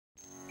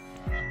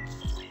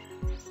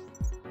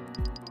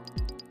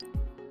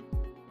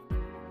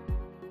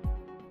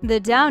The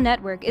DAO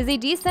network is a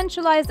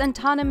decentralized,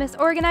 autonomous,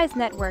 organized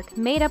network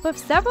made up of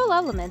several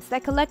elements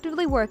that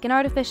collectively work in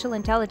artificial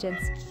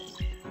intelligence.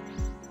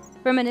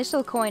 From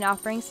initial coin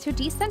offerings to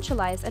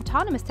decentralized,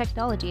 autonomous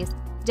technologies,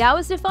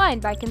 DAO is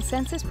defined by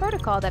consensus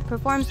protocol that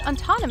performs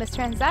autonomous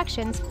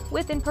transactions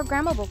within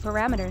programmable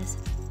parameters.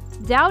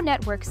 DAO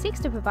network seeks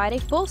to provide a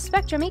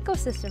full-spectrum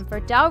ecosystem for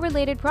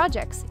DAO-related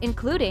projects,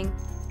 including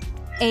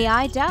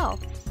AI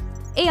DAO.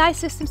 AI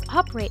systems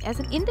operate as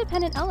an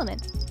independent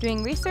element,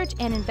 doing research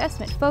and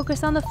investment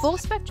focused on the full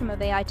spectrum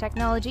of AI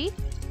technology,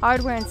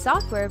 hardware and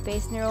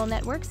software-based neural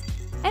networks,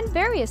 and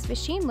various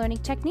machine learning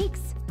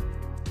techniques.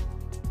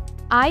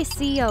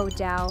 ICO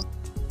DAO.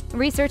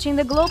 Researching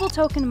the global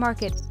token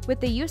market with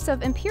the use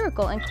of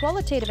empirical and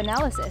qualitative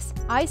analysis,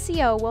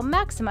 ICO will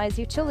maximize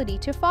utility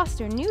to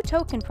foster new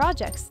token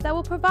projects that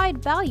will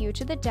provide value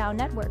to the DAO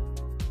network.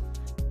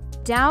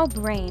 DAO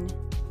Brain.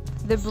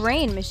 The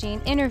brain-machine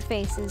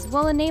interfaces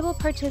will enable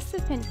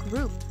participant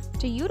group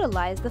to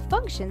utilize the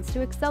functions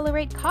to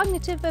accelerate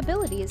cognitive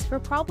abilities for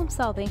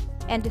problem-solving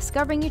and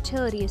discovering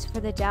utilities for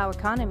the DAO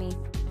economy.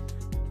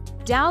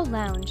 DAO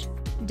Lounge.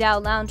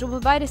 DAO Lounge will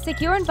provide a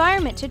secure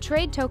environment to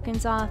trade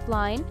tokens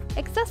offline,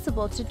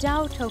 accessible to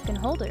DAO token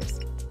holders.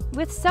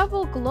 With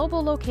several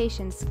global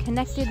locations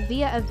connected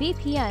via a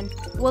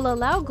VPN, will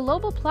allow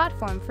global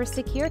platform for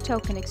secure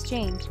token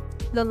exchange.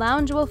 The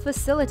lounge will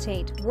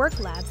facilitate work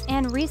labs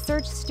and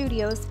research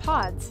studios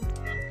pods.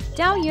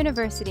 DAO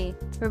University,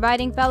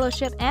 providing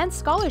fellowship and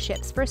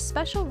scholarships for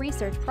special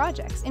research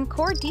projects in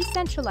core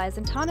decentralized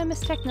autonomous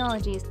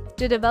technologies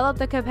to develop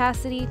the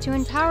capacity to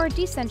empower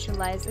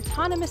decentralized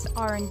autonomous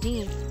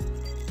R&D.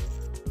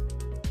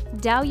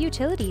 DAO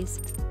Utilities.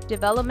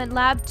 Development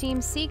lab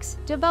team seeks,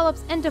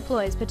 develops, and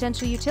deploys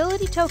potential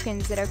utility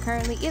tokens that are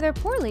currently either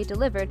poorly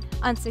delivered,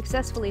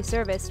 unsuccessfully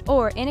serviced,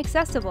 or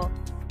inaccessible.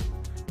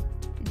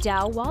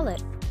 DAO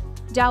Wallet.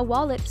 DAO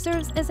Wallet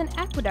serves as an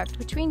aqueduct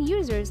between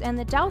users and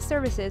the DAO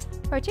services,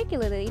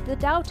 particularly the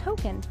DAO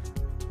token.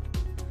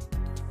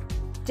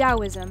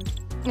 DAOism.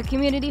 A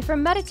community for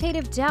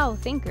meditative DAO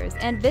thinkers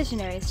and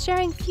visionaries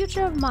sharing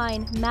future of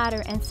mind,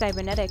 matter, and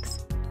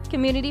cybernetics.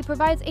 Community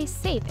provides a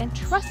safe and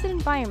trusted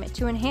environment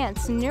to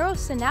enhance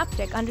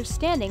neurosynaptic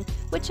understanding,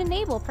 which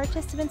enable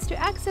participants to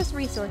access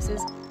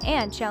resources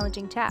and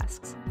challenging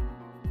tasks.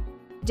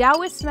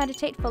 Taoist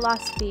meditate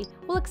philosophy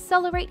will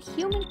accelerate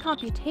human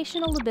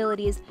computational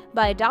abilities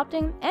by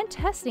adopting and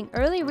testing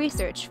early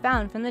research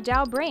found from the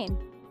DAO brain.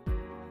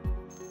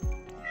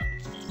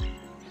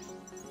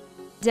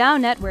 DAO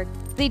Network,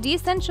 the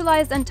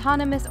decentralized,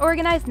 autonomous,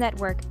 organized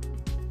network,